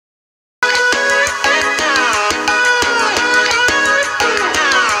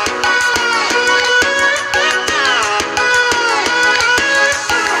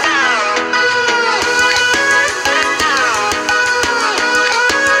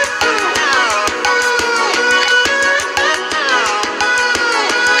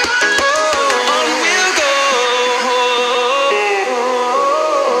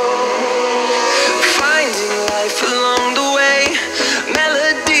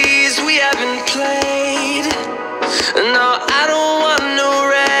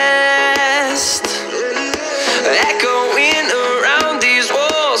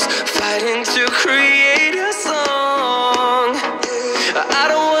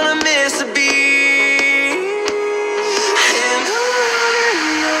gonna miss a beat. And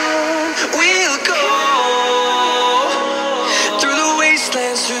on we'll go, through the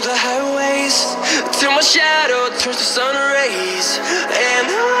wastelands, through the highways, till my shadow turns to sun rays. And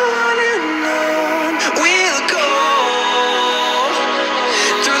on we'll go,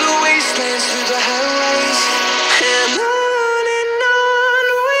 through the wastelands, through the highways, and on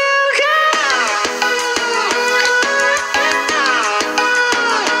we'll go.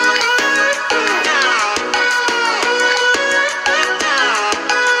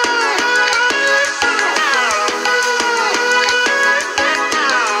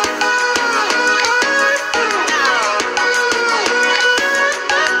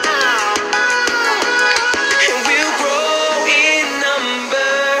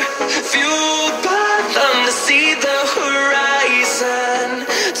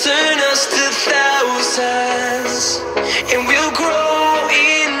 And we'll grow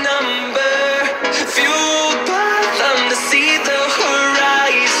in number, fueled by them to see the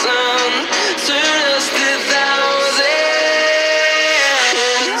horizon, turn us to thousands.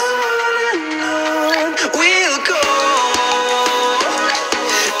 And on we'll go,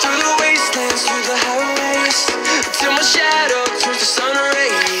 through the wastelands, through the highways, till my shadow turns to sun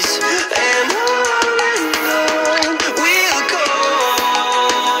rays. And on we'll go,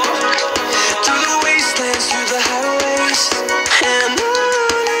 through the wastelands, through the highways, and on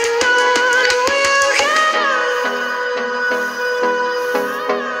we'll go.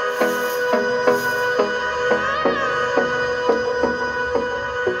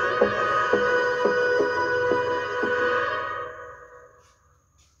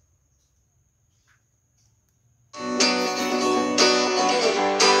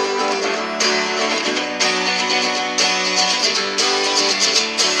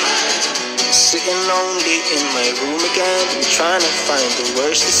 Sitting lonely in my room again, trying to find the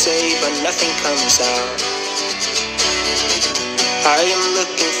words to say, but nothing comes out. I am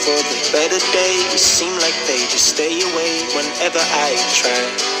looking for the better days, seem like they just stay away whenever I try.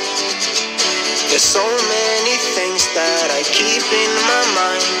 There's so many things that I keep in my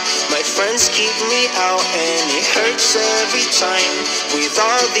mind. My friends keep me out and it hurts every time. With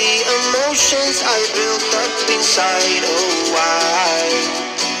all the emotions I built up inside, oh why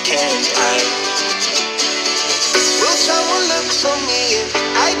can't I? Will someone look for me if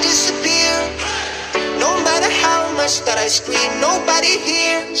I disappear? No matter how much that I scream, nobody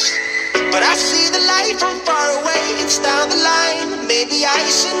hears. But I see the light from far away, it's down the line. Maybe I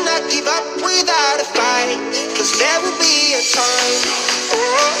should not give up without a fight, 'cause there will be a time. Oh,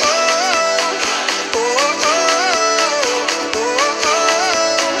 oh, oh, oh, oh, oh,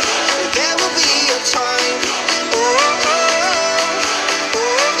 oh. There will be a time. Oh, oh, oh,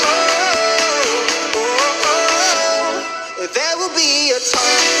 oh, oh, oh. There will be a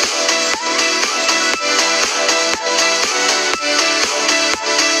time.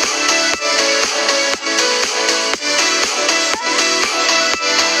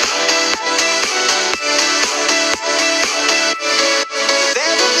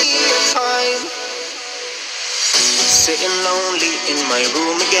 Sitting lonely in my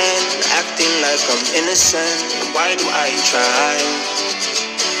room again, acting like I'm innocent. Why do I try?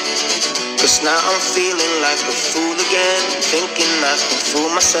 'Cause now I'm feeling like a fool again, thinking I can fool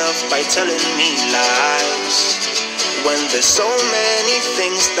myself by telling me lies. When there's so many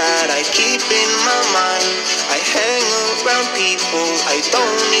things that I keep in my mind, I hang around people I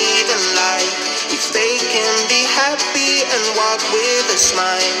don't even like. If they can be happy and walk with a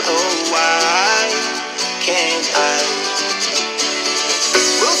smile, oh why can't I?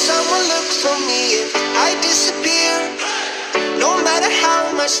 Will someone look for me if I disappear? No matter how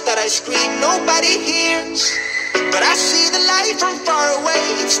much that I scream, nobody hears. But I see the light from far away,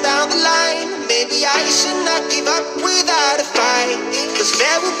 it's down the line. Maybe I should not give up without a fight, 'cause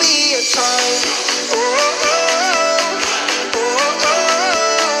there will be a time. Oh, oh, oh, oh, oh,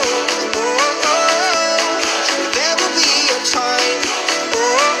 oh, oh. There will be a time. Oh,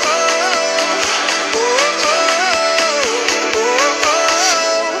 oh, oh, oh, oh,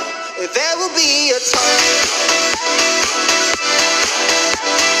 oh. There will be a time.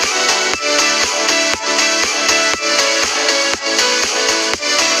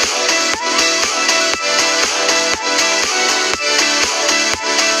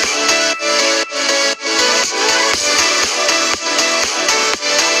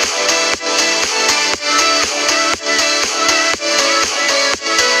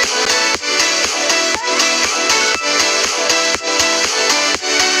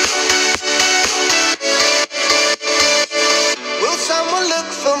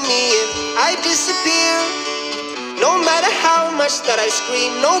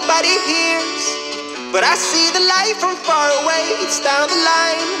 nobody hears. But I see the light from far away, it's down the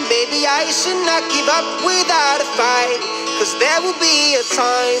line. Maybe I should not give up without a fight, 'cause there will be a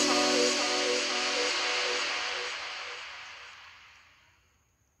time.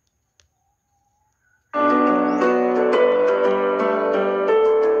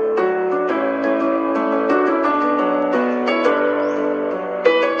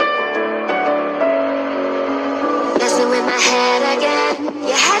 Messing with my head again.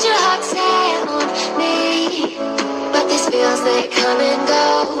 You had your heart set on me, but these feels, they come and go,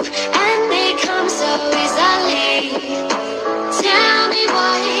 and they come so easily. Tell me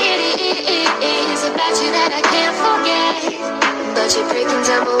what it is about you that I can't forget, but you're breaking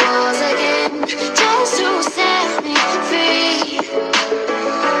down my walls again, just to set me free.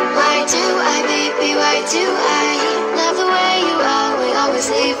 Why do I, baby, why do I love the way you always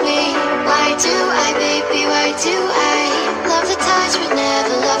leave me? Why do I, baby, why do I love the touch but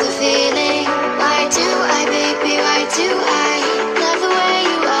never love the feeling? Why do I, baby, why do I love the way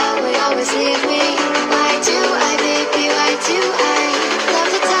you always leave me? Why do I, baby, why do I love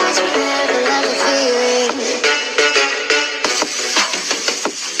the touch but never love the feeling?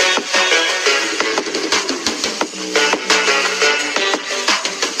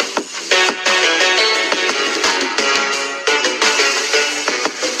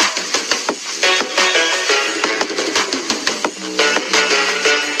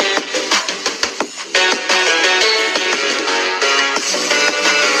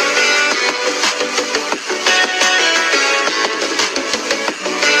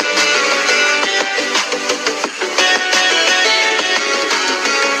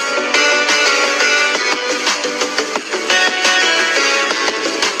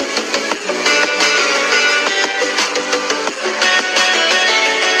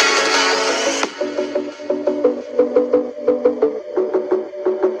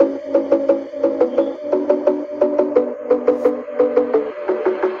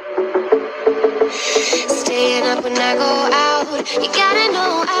 Staying up when I go out, you gotta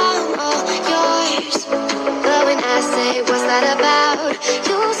know I'm all yours. But when I say what's that about,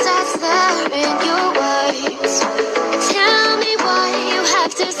 you start slurring your words. Tell me why you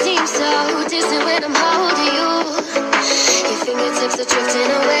have to seem so distant when I'm holding you. Your fingertips are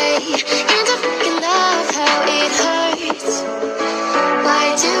drifting away, and I fucking love how it hurts.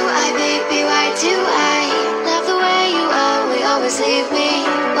 Why do I, baby, why do I love the way you always leave me?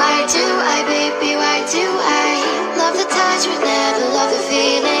 Why do I, baby, why do I love the touch but never love the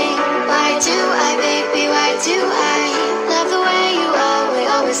feeling? Why do I, baby, why do I love the way you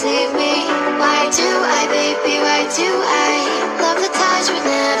always leave me? Why do I, baby, why do I love the touch but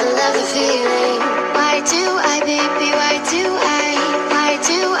never love the feeling? Why do I, baby, why do I? Why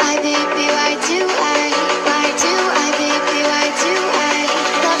do I, baby, why do I? Why do I, baby, why do I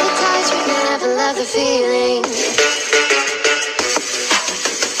love the touch but never love the feeling?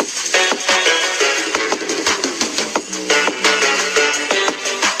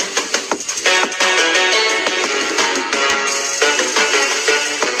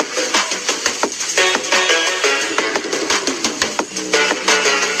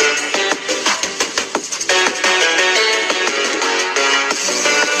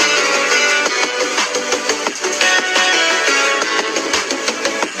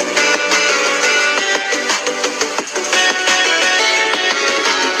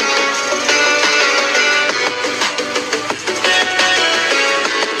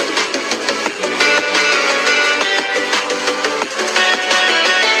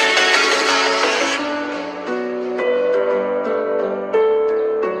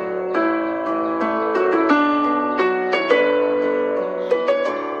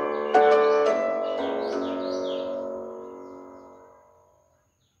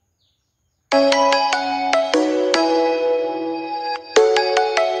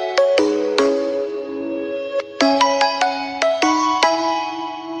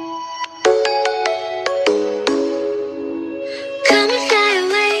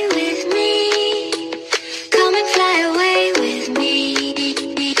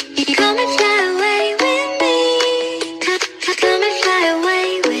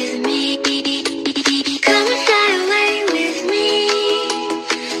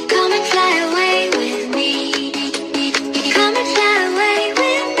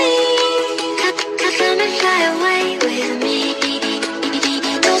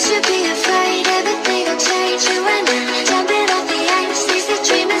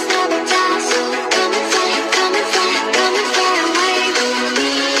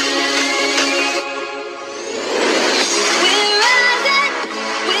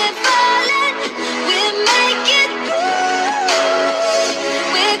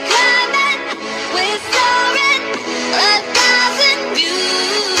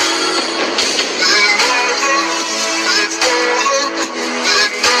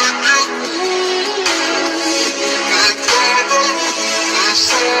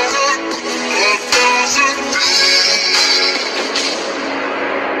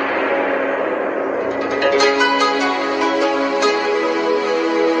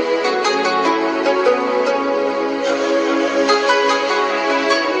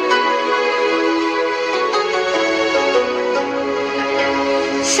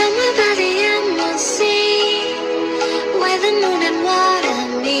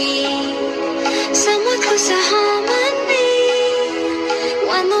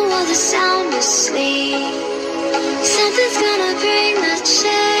 the sound asleep. Something's gonna bring the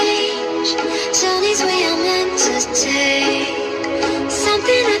change. Journeys we are meant to take.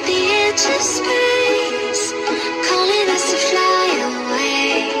 Something at the edge of space, calling us to fly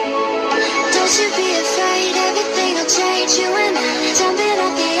away. Don't you be afraid, everything will change. You and I, jumping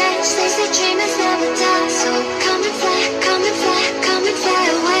off the edge. They say dreamers never die, so come and fly, come and fly, come and fly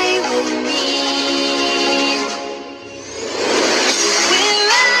away with me. We're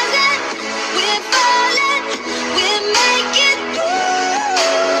rising, we're falling, we're making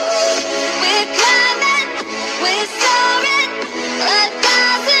moves. We're climbing, we're soaring,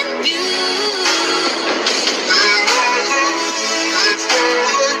 1,000 views. We're rising, we're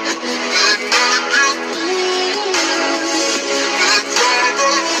falling, we're making moves. We're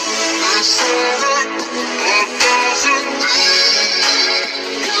climbing, we're soaring, 1,000 views.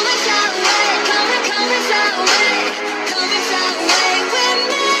 Come and fly away, come and fly away, come and fly away with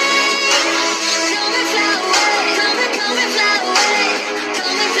me. Come and fly away, come and fly away,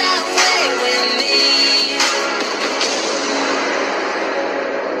 come and fly away with me.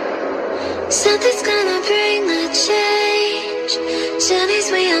 Something's gonna bring the change. Journeys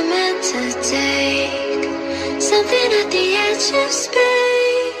we are meant to take. Something at the edge of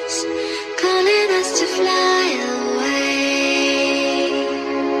space, calling us to fly away.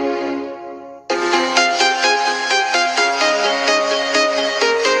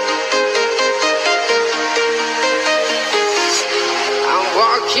 I'm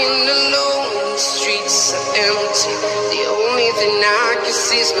walking alone, the streets are empty. The only thing I can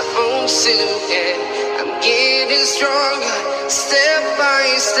see is my own silhouette. I'm getting stronger, step by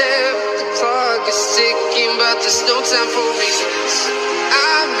step. The clock is ticking, but there's no time for regrets.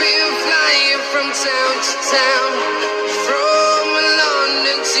 I've been flying from town to town, from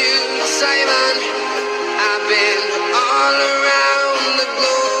London to Taiwan. I've been all around the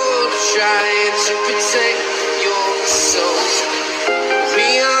globe, trying to protect your soul. We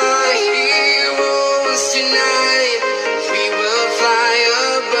are heroes tonight. We will fly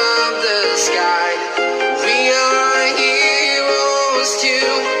above the sky. We are heroes tonight.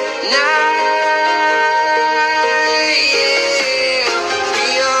 Yeah. We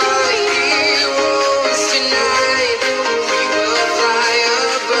are heroes tonight. We will fly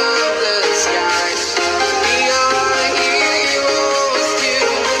above the sky. We are heroes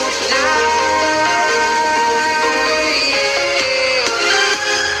tonight.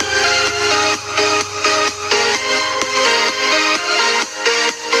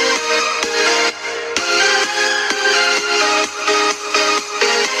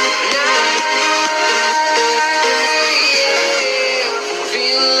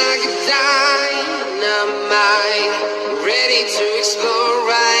 Feel like a dynamite, ready to explore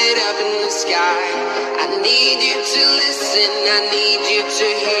right up in the sky. I need you to listen, I need you to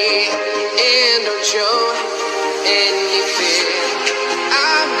hear, and don't show any fear.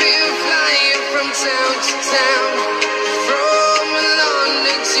 I've been flying from town to town,